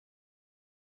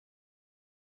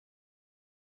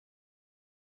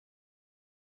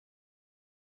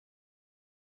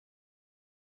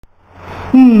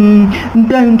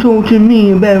Don't talk to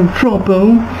me about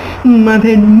trouble. I've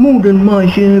had more than my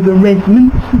share of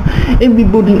harassment.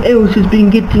 Everybody else has been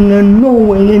getting to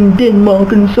Norway and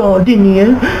Denmark and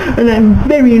Sardinia, and I'm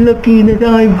very lucky that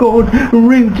I've got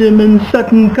Rootham and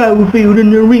Sutton Coldfield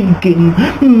and the Wrekin.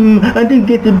 I did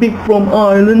get a bit from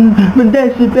Ireland, but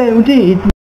that's about it.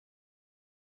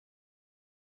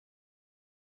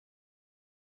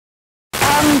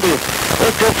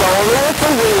 It was all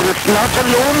over Wales, not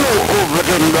alone over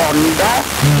in London.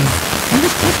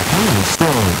 This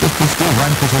still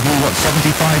rankles with you, what,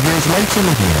 75 years later,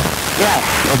 Lydia? Yes.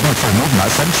 Oh, not so more than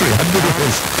that, century, 100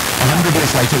 years. 100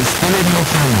 years later, it's still in your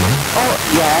family. Oh,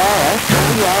 yes,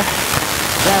 yes.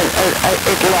 Well,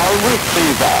 it'll always be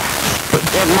there. But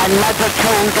my mother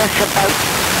told us about...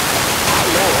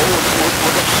 Hello,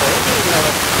 would have certainly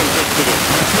never convicted it.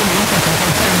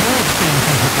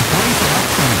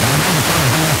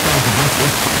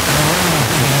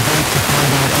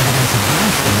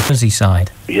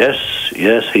 Side. Yes,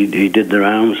 he did the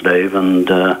rounds, Dave,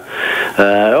 and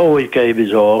always gave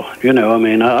his all. You know, I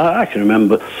mean, I can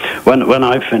remember when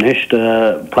I finished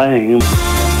playing.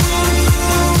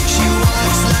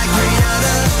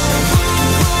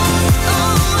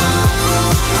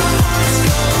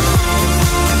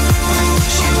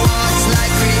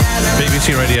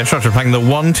 BBC Radio Shropshire playing The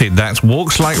Wanted. That's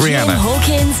Walks Like Rihanna. Jim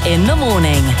Hawkins in the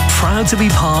morning. Proud to be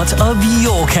part of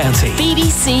your county.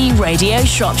 BBC Radio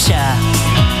Shropshire.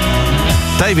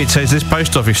 David says this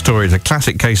post office story is a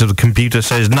classic case of the computer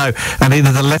says no, and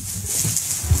either the left...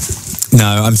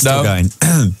 No, I'm still going.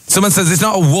 Someone says it's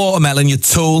not a watermelon, you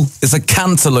tool. It's a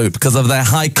cantaloupe because of their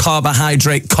high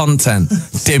carbohydrate content.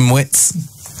 Dimwits.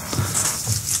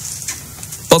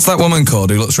 What's that woman called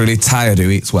who looks really tired, who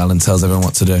eats well and tells everyone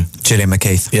what to do? Gillian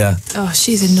McKeith. Yeah. Oh,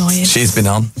 she's annoying. She's been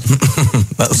on.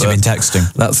 She's been texting.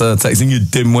 That's her texting, you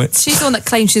dimwits. She's the one that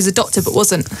claimed she was a doctor but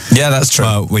wasn't. Yeah, that's true.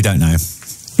 Well, we don't know.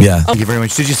 Yeah. Thank you very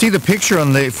much. Did you see the picture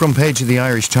on the front page of the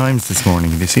Irish Times this morning?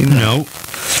 Have you seen that?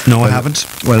 No, I haven't.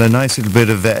 Well, a nice little bit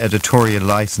of editorial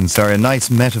license, or a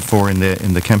nice metaphor in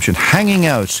the caption. Hanging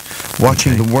out,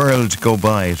 watching the world go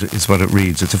by is what it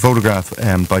reads. It's a photograph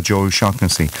by Joe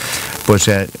Shaughnessy, but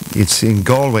it's in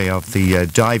Galway of the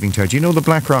diving tower. Do you know the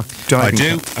Blackrock diving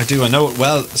tower? I do. I know it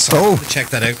well. So I'm gonna check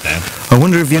that out now. I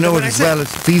wonder if you know it as well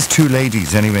as these two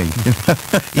ladies, anyway.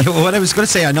 What I was going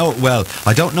to say, I know it well.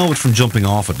 I don't know it from jumping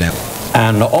off it now.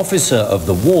 An officer of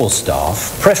the war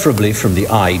staff, preferably from the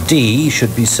ID,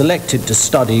 should be selected to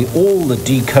study all the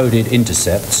decoded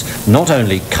intercepts, not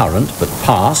only current but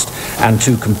past, and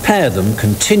to compare them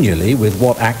continually with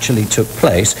what actually took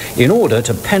place in order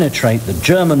to penetrate the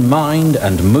German mind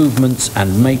and movements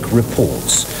and make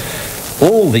reports.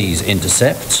 All these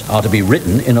intercepts are to be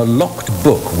written in a locked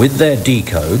book with their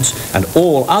decodes, and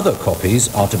all other copies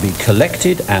are to be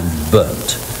collected and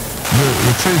burnt.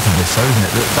 The truth of this, though, isn't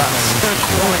it? That's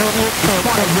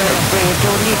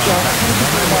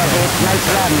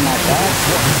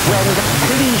When the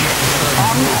police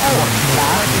on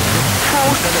horseback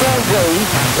forced their way...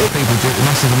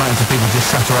 massive amounts of people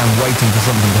just sat around waiting for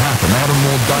something to happen. They had a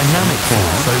more dynamic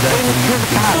force, so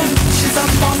She's up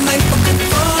all night for good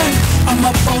fun. I'm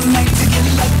up all night to get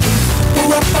lucky.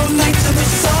 We're up all night to the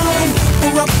sun.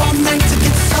 We're up all night to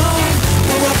get sun.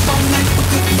 We're up all night for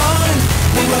good fun.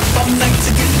 We're up all night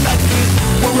to get lucky.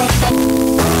 We're up all...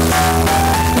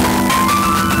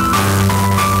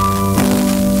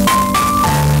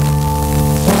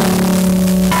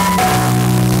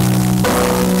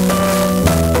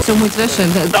 So much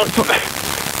listen.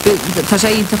 Tá sé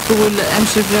ítach gohfuil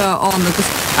aimsir an agus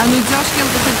an nu deisceil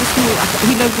go go smú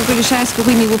hí le go go sé go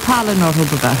chuoine bhfuil pálan or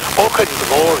thug be. Ócaid the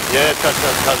mór, yeah, tan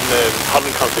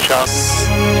Colin Constachán.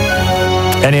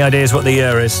 Any ideas what the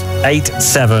year is?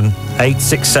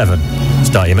 87867.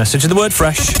 Start your message with the word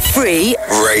fresh. Free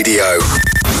radio.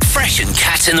 Fresh and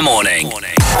Cat in the morning.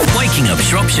 Waking up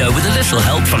Shropshire with a little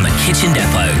help from the Kitchen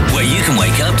Depot, where you can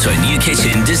wake up to a new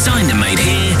kitchen designed and made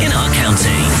here in our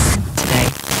county. Today.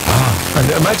 And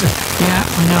imagine. Yeah,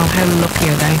 I know. How lucky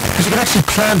are they? Because you can actually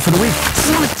plan for the week.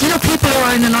 So, you know, people who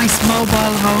are in a nice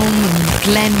mobile home in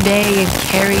Glenday and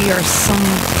Kerry or some...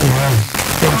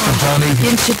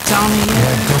 Inchidonny.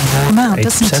 Yeah, man,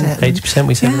 doesn't it? 80%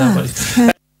 we said that way.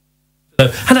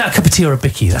 Hand out a cup of tea or a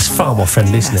bicky. That's far more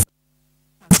friendly, isn't it?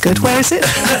 That's good. Where is it?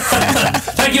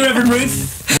 Thank you, Reverend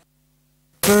Ruth.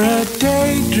 For a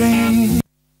daydream.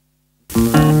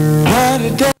 What a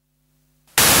day.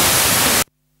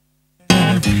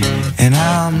 And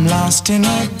I'm lost in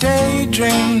a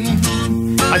daydream.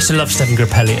 I used to love Stephen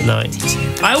Grappelli at night.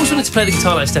 I always wanted to play the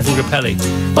guitar like Stephen Grappelli.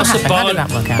 How did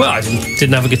that work out? Well, I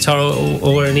didn't have a guitar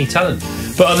or any talent.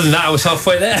 But other than that, I was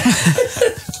halfway there.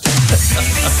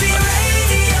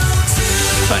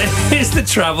 Here's the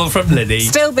travel from Liddy.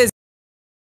 Still busy.